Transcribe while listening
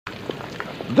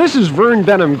This is Vern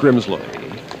Bennom Grimsley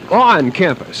on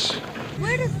campus.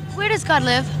 Where does God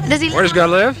live? Where does God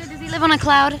live? Does he live on a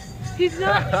cloud? He's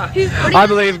not. I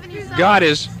believe God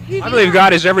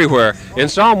is everywhere. In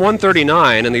Psalm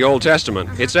 139 in the Old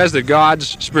Testament, it says that God's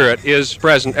Spirit is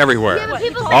present everywhere,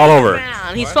 all over.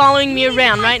 He's following me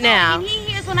around right now.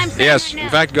 He hears what I'm saying. Yes, right now.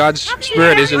 in fact, God's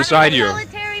Spirit is inside you.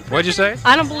 What'd you say?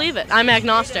 I don't believe it. I'm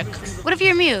agnostic. What if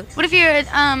you're mute? What if you're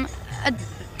a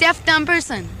deaf, dumb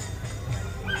person?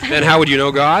 Then how would you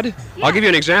know God? I'll give you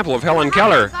an example of Helen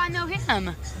Keller. How does God know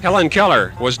him? Helen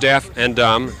Keller was deaf and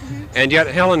dumb, and yet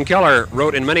Helen Keller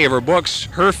wrote in many of her books,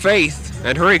 her faith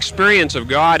and her experience of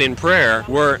God in prayer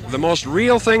were the most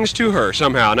real things to her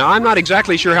somehow. Now, I'm not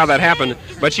exactly sure how that happened,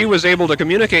 but she was able to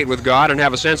communicate with God and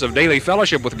have a sense of daily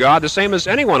fellowship with God the same as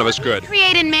any one of us could. He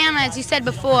created man, as you said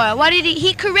before. Why did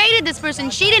he created this person.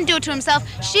 She didn't do it to himself.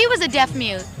 She was a deaf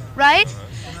mute, right?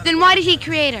 Then why did he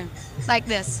create her like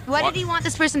this? Why did he want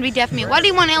this person to be deaf mute? Why did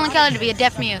he want Helen Keller to be a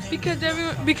deaf mute? Because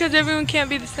everyone can't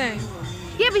be the same.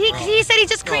 Yeah, but he said he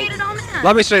just created all men.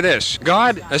 Let me say this.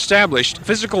 God established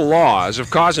physical laws of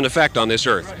cause and effect on this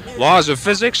earth. Laws of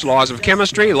physics, laws of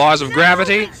chemistry, laws of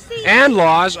gravity, and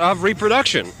laws of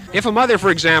reproduction. If a mother,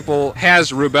 for example,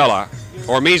 has rubella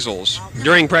or measles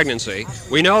during pregnancy,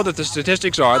 we know that the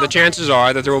statistics are, the chances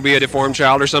are that there will be a deformed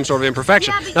child or some sort of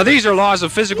imperfection. Now, these are laws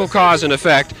of physical cause and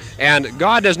effect, and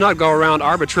God does not go around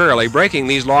arbitrarily breaking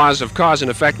these laws of cause and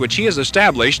effect which he has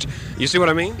established. You see what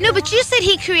I mean? No, but you said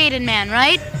he created man,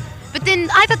 right? But then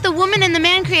I thought the woman and the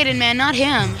man created man, not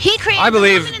him. He created I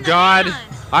believe the woman and God, the man.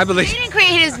 I believe, He didn't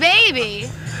create his baby.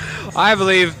 I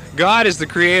believe God is the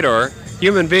creator.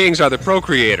 Human beings are the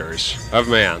procreators of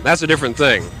man. That's a different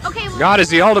thing. Okay, well, God is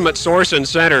the ultimate source and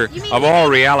center of all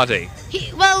reality.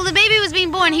 Well, the baby was being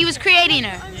born. He was creating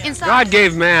her inside. God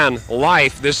gave man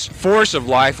life, this force of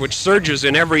life which surges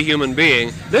in every human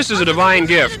being. This is a divine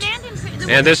gift.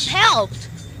 And this helped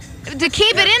to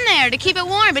keep it in there, to keep it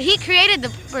warm, but he created the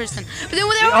person. But then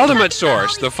the ultimate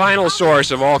source, the final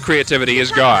source of all creativity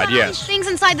is God, yes. Things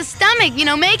inside the stomach,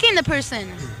 making the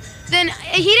person. Then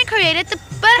he didn't create it,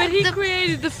 but he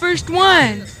created the first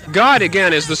one. God,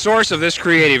 again, is the source of this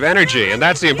creative energy, and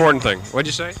that's the important thing. What'd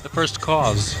you say? The first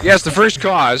cause. Yes, the first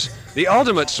cause, the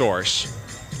ultimate source,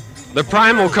 the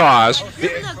primal cause.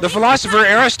 The philosopher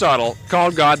Aristotle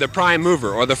called God the prime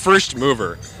mover, or the first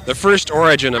mover, the first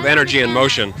origin of energy and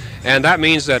motion. And that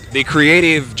means that the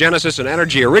creative genesis and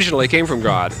energy originally came from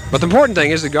God. But the important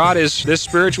thing is that God is this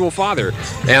spiritual father,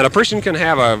 and a person can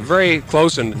have a very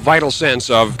close and vital sense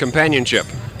of companionship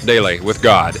daily with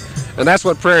God. And that's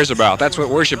what prayer is about. That's what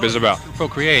worship is about.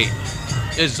 Procreate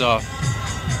is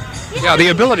yeah, the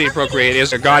ability to procreate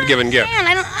is a God-given gift.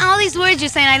 All these words you're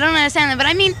saying, I don't understand them, but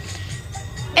I mean,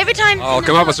 every time... I'll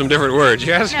come up with some different words,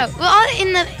 yes? No, well,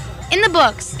 in the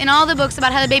books, in all the books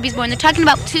about how the baby's born, they're talking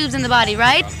about tubes in the body,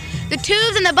 right? The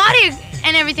tubes in the body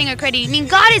and everything are created. I mean,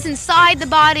 God is inside the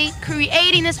body,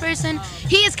 creating this person.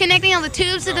 He is connecting all the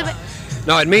tubes to the...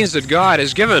 No, it means that God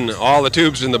has given all the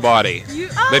tubes in the body. You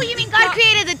mean God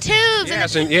created the tubes?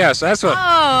 Yes, yes, that's what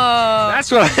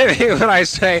I mean when I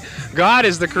say God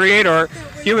is the creator,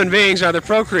 human beings are the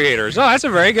procreators. Oh, that's a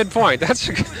very good point.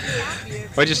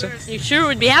 What'd you say? You sure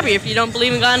would be happy if you don't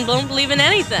believe in God and don't believe in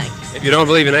anything. If you don't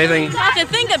believe in anything? You have to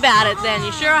think about it then.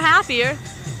 You sure are happier.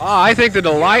 Oh, I think the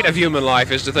delight of human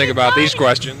life is to think about these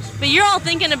questions. But you're all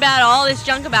thinking about all this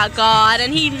junk about God,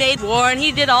 and he made war, and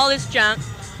he did all this junk.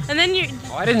 And then you...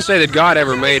 Oh, I didn't say that God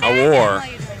ever made a war.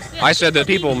 I said that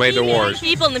people made the wars.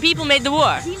 People, and the people made the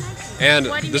war. And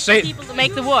why do you the same people to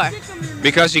make the war?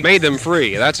 Because he made them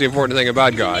free. That's the important thing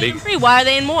about God. Free. Why are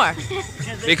they in war?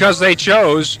 Because they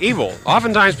chose evil.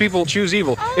 Oftentimes people choose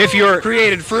evil. If you're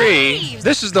created free,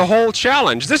 this is the whole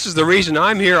challenge. This is the reason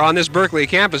I'm here on this Berkeley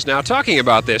campus now talking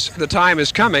about this. The time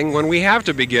is coming when we have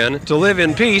to begin to live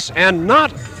in peace and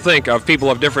not think of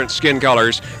people of different skin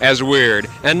colors as weird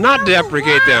and not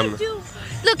deprecate them.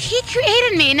 Look, he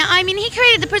created me. Now, I mean, he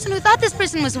created the person who thought this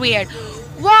person was weird.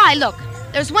 Why? Look,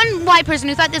 there's one white person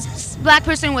who thought this black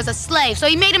person was a slave, so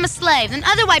he made him a slave. And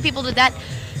other white people did that.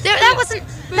 That wasn't...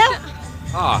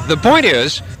 The point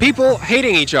is, people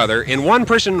hating each other in one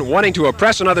person wanting to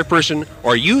oppress another person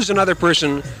or use another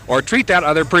person or treat that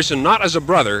other person not as a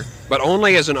brother, but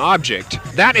only as an object.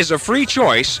 That is a free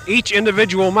choice each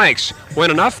individual makes. When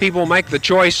enough people make the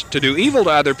choice to do evil to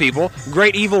other people,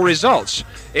 great evil results.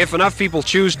 If enough people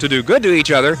choose to do good to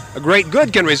each other, a great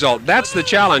good can result. That's the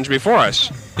challenge before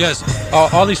us. Yes,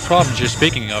 all these problems you're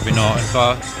speaking of,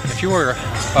 if you were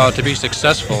to be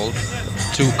successful,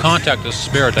 to contact the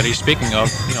spirit that he's speaking of,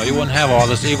 you wouldn't have all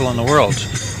this evil in the world,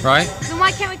 right? Then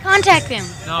why can't we contact him?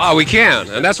 Oh, we can,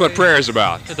 and that's what prayer is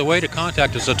about. The way to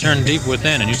contact is to turn deep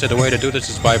within, and you said the way to do this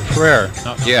is by prayer.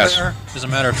 Now, Yes. Prayer is a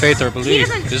matter of faith or belief,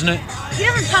 isn't it? He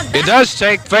doesn't talk back. It does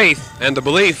take faith and the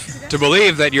belief to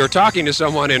believe that you're talking to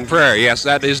someone in prayer. Yes,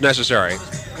 that is necessary.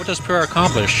 What does prayer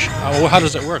accomplish? How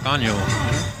does it work on you?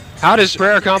 How does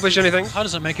prayer accomplish anything? How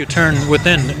does it make you turn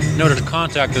within in order to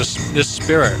contact this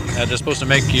spirit that is supposed to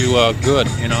make you good,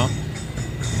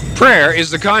 Prayer is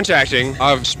the contacting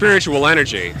of spiritual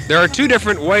energy. There are two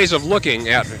different ways of looking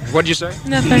at it. What did you say?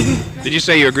 Nothing. Did you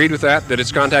say you agreed with that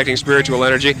it's contacting spiritual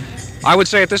energy? I would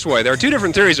say it this way. There are two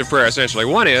different theories of prayer, essentially.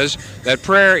 One is that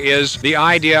prayer is the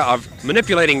idea of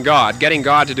manipulating God, getting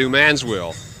God to do man's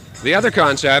will. The other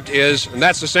concept is, and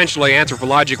that's essentially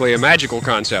anthropologically a magical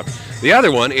concept. The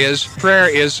other one is prayer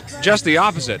is just the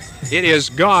opposite. It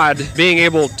is God being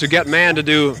able to get man to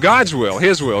do God's will,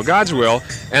 his will, God's will.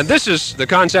 And this is the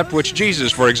concept which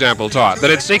Jesus, for example, taught, that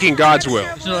it's seeking God's will.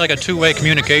 Isn't it like a two-way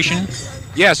communication?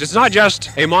 Yes, it's not just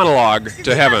a monologue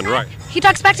to heaven, right? He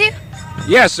talks back to you?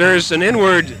 Yes, there's an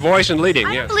inward voice and leading,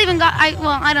 I yes. don't believe in God.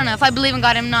 I don't know if I believe in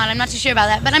God or not. I'm not too sure about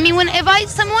that. But I mean, once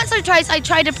I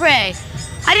tried to pray,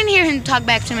 I didn't hear him talk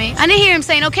back to me. I didn't hear him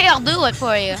saying, "Okay, I'll do it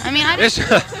for you." I mean,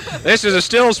 This is a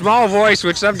still small voice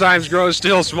which sometimes grows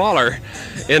still smaller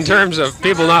in terms of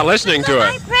people not listening to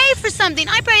I it. pray for something.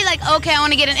 I pray like, okay, I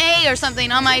want to get an A or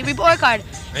something on my report card.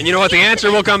 And you know what the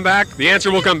answer will come back? The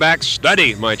answer will come back,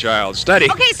 study, my child, study.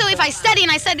 Okay, so if I study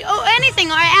and I said,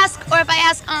 anything, or if I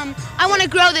ask, I want to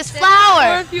grow this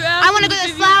flower. Or if you ask I want to him grow to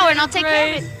this give you flower a and I'll take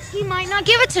care of grade. it. He might not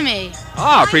give it to me.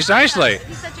 Ah, precisely.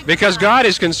 He's such a good Because God. God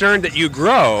is concerned that you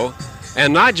grow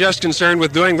and not just concerned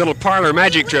with doing little parlor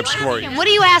magic trips for you. What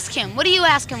do you ask him? What do you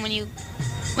ask him when you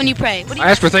pray? What do you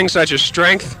I ask for things such as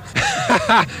strength,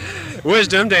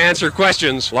 wisdom to answer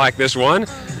questions like this one,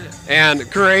 and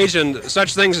courage and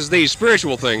such things as these,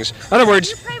 spiritual things. In other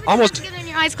words, pray with your hands almost, together and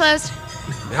your eyes closed?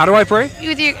 how do I pray?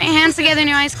 With your hands together and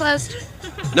your eyes closed?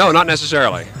 No, not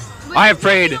necessarily. I have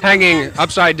prayed hanging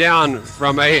upside down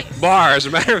from a bar, as a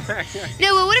matter of fact.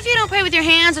 No, well, what if you don't pray with your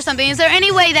hands or something? Is there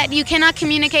any way that you cannot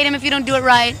communicate him if you don't do it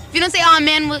right? If you don't say,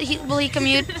 "Amen," will he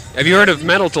commute? Have you heard of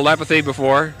mental telepathy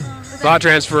before? Thought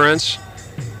transference,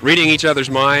 reading each other's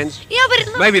minds? Yeah,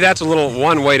 but Maybe that's a little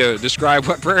one way to describe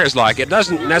what prayer is like. It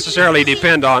doesn't necessarily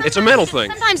depend on, it's a mental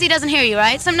thing. sometimes he doesn't hear you,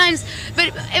 right? Sometimes, but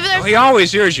if there's... He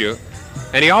always hears you,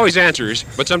 and he always answers,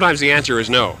 but sometimes the answer is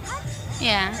no.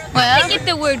 Yeah, How well... to get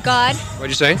the word God? What'd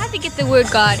you say? How to get the word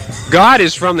God? God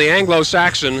is from the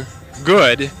Anglo-Saxon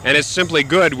good, and it's simply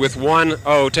good with one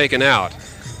O taken out.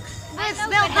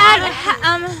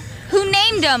 Who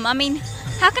named him? I mean,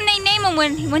 how can they name him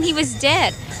when he was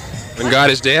dead? When God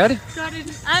is dead?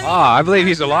 Ah, I believe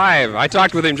he's alive. I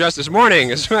talked with him just this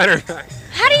morning, as a matter of fact.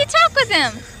 How do you talk with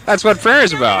him? That's what prayer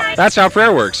is about. That's how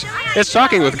prayer works. It's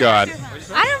talking with God.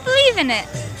 I don't believe in it.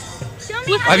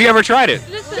 Have you ever tried it?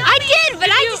 I did, but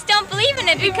I just don't believe in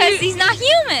it because he's not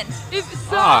human.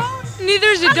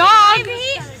 Neither's a dog.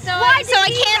 So I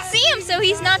can't see him, so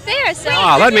he's not there. So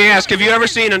Let me ask, have you ever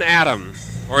seen an atom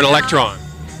or an electron?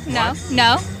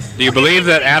 no. Do you believe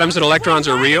that atoms and electrons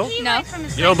are real? No.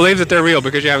 You don't believe that they're real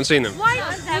because you haven't seen them. I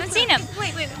haven't seen him.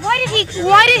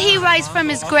 Why did he rise from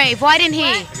his grave? Why didn't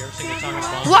he?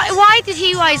 Why did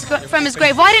he rise from his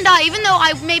grave? Why didn't I? Even though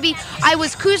I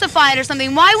was crucified or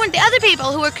something, why weren't the other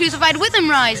people who were crucified with him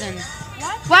rising?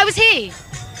 Why was he?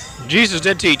 Jesus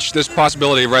did teach this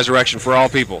possibility of resurrection for all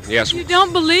people. Yes. If you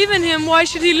don't believe in him, why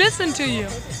should he listen to you?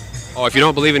 Oh, if you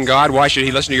don't believe in God, why should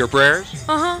he listen to your prayers?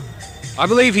 Uh-huh. I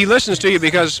believe he listens to you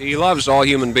because he loves all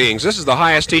human beings. This is the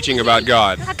highest teaching about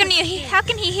God. How can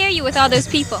he hear you with all those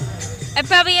people? And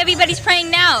probably everybody's praying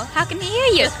now. How can he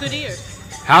hear you? Good ears.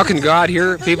 How can God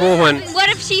hear people when... What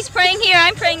if she's praying here,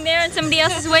 I'm praying there, and somebody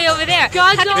else is way over there?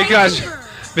 God's How can all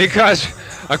Because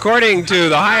according to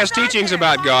the highest teachings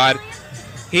about God,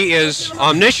 he is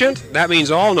omniscient, that means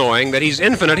all-knowing, that he's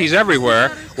infinite, he's everywhere.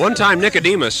 One time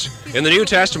Nicodemus, in the New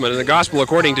Testament, in the Gospel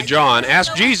according to John,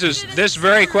 asked Jesus this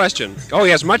very question. Oh,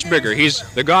 yes, much bigger. He's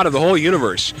the God of the whole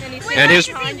universe. And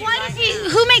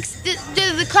Who makes do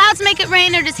the clouds make it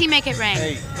rain or does he make it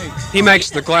rain? he makes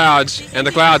the clouds, and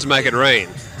the clouds make it rain.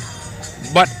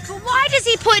 But But why does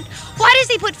he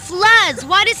put floods?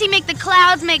 Why does he make the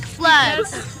clouds make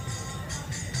floods?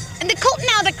 And the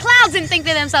clouds didn't think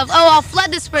to themselves, "Oh, I'll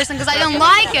flood this person because I don't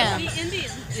like him."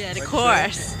 Yeah, of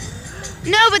course.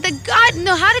 No, but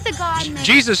how did the God make?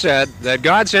 Jesus said that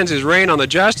God sends his rain on the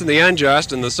just and the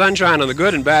unjust and the sunshine on the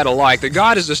good and bad alike, that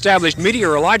God has established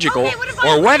meteorological Okay, what about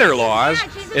or weather rain? laws Yeah,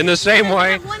 Jesus, in the same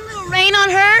way. One little rain on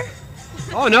her.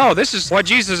 Oh, no, this is what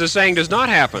Jesus is saying does not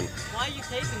happen.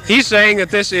 He's saying that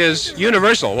this is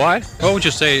universal. What? What would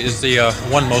you say is the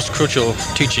one most crucial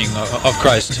teaching of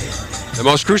Christ? The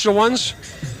most crucial ones?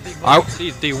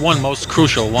 The one most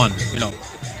crucial one, you know.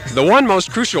 The one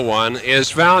most crucial one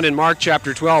is found in Mark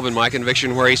chapter 12 in my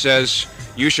conviction, where he says,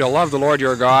 "You shall love the Lord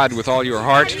your God with all your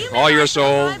heart, all your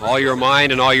soul, all your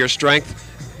mind, and all your strength."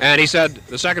 And he said,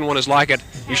 the second one is like it,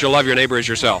 "You shall love your neighbor as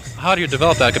yourself." How do you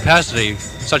develop that capacity,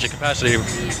 such a capacity,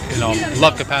 you know,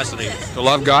 love capacity? To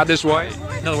love God this way?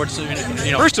 In other words,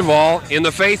 you know. First of all, in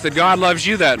the faith that God loves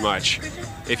you that much.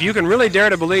 If you can really dare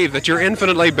to believe that you're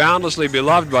infinitely, boundlessly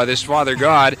beloved by this Father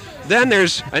God, then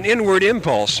there's an inward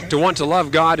impulse to want to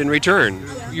love God in return.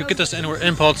 You get this inward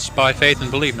impulse by faith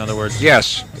and belief, in other words.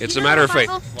 Yes, it's a matter of faith.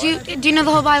 Do you know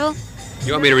the whole Bible?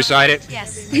 You want me to recite it?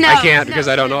 Yes. No. I can't because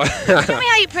I don't know it. Tell me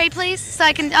how you pray, please, so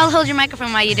I'll hold your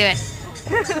microphone while you do it.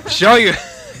 Show you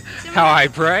how I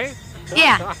pray?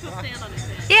 Yeah.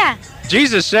 Yeah.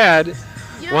 Jesus said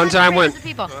one time when...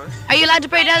 Are you allowed to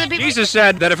pray to other people? Jesus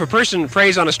said that if a person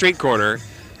prays on a street corner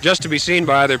just to be seen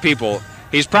by other people,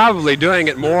 he's probably doing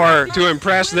it more to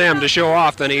impress them, to show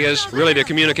off, than he is really to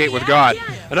communicate with God.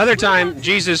 Another time,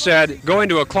 Jesus said, go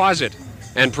into a closet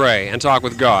and pray and talk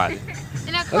with God.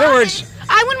 In other words,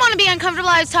 I wouldn't want to be uncomfortable.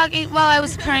 I was talking while I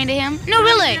was praying to him. No,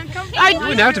 really. You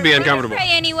wouldn't have to be uncomfortable.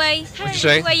 Pray anyway. What'd you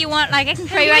say? Any way you want. Like I can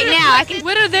pray right now.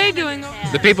 What are they doing?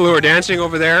 The people who are dancing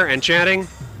over there and chanting,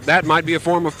 that might be a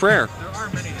form of prayer.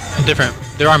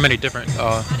 There are many different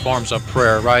forms of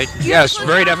prayer, right? Yes,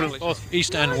 very definitely. Both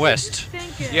east and west.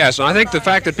 Yes, and I think the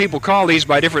fact that people call these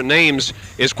by different names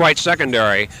is quite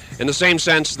secondary, in the same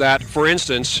sense that, for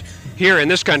instance, here in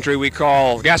this country we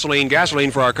call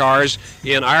gasoline for our cars.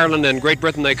 In Ireland and Great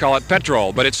Britain they call it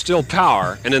petrol, but it's still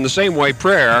power. And in the same way,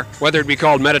 prayer, whether it be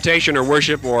called meditation or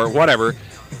worship or whatever,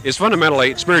 is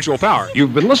fundamentally spiritual power.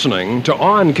 You've been listening to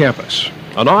On Campus,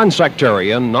 a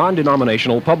non-sectarian,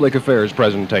 non-denominational public affairs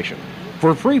presentation.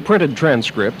 For free printed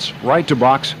transcripts, write to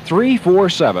Box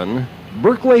 347,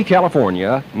 Berkeley,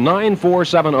 California,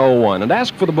 94701, and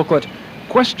ask for the booklet,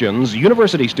 Questions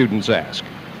University Students Ask.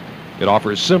 It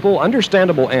offers simple,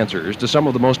 understandable answers to some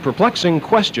of the most perplexing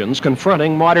questions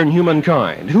confronting modern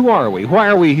humankind. Who are we? Why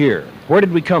are we here? Where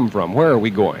did we come from? Where are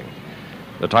we going?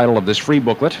 The title of this free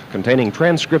booklet, containing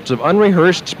transcripts of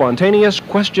unrehearsed, spontaneous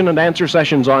question and answer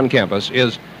sessions on campus,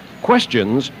 is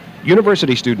Questions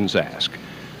University Students Ask.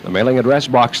 The mailing address,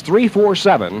 Box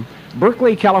 347,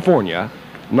 Berkeley, California,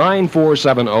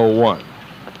 94701.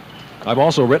 I've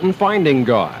also written Finding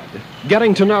God,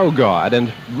 Getting to Know God,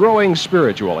 and Growing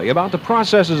Spiritually, about the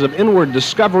processes of inward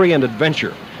discovery and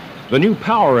adventure, the new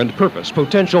power and purpose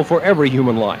potential for every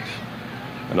human life.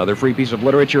 Another free piece of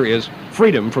literature is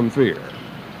Freedom from Fear.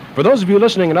 For those of you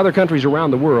listening in other countries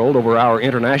around the world over our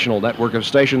international network of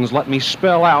stations, let me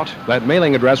spell out that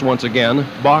mailing address once again,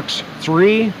 Box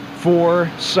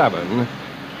 347,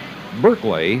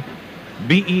 Berkeley,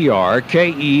 Berkeley,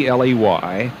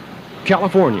 California,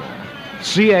 California,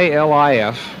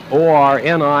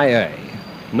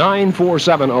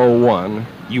 94701,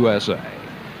 USA.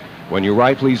 When you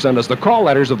write, please send us the call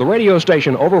letters of the radio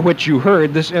station over which you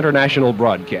heard this international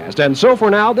broadcast. And so for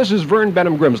now, this is Vern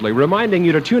Bennom Grimsley reminding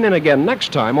you to tune in again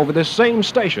next time over this same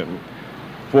station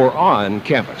for On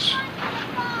Campus.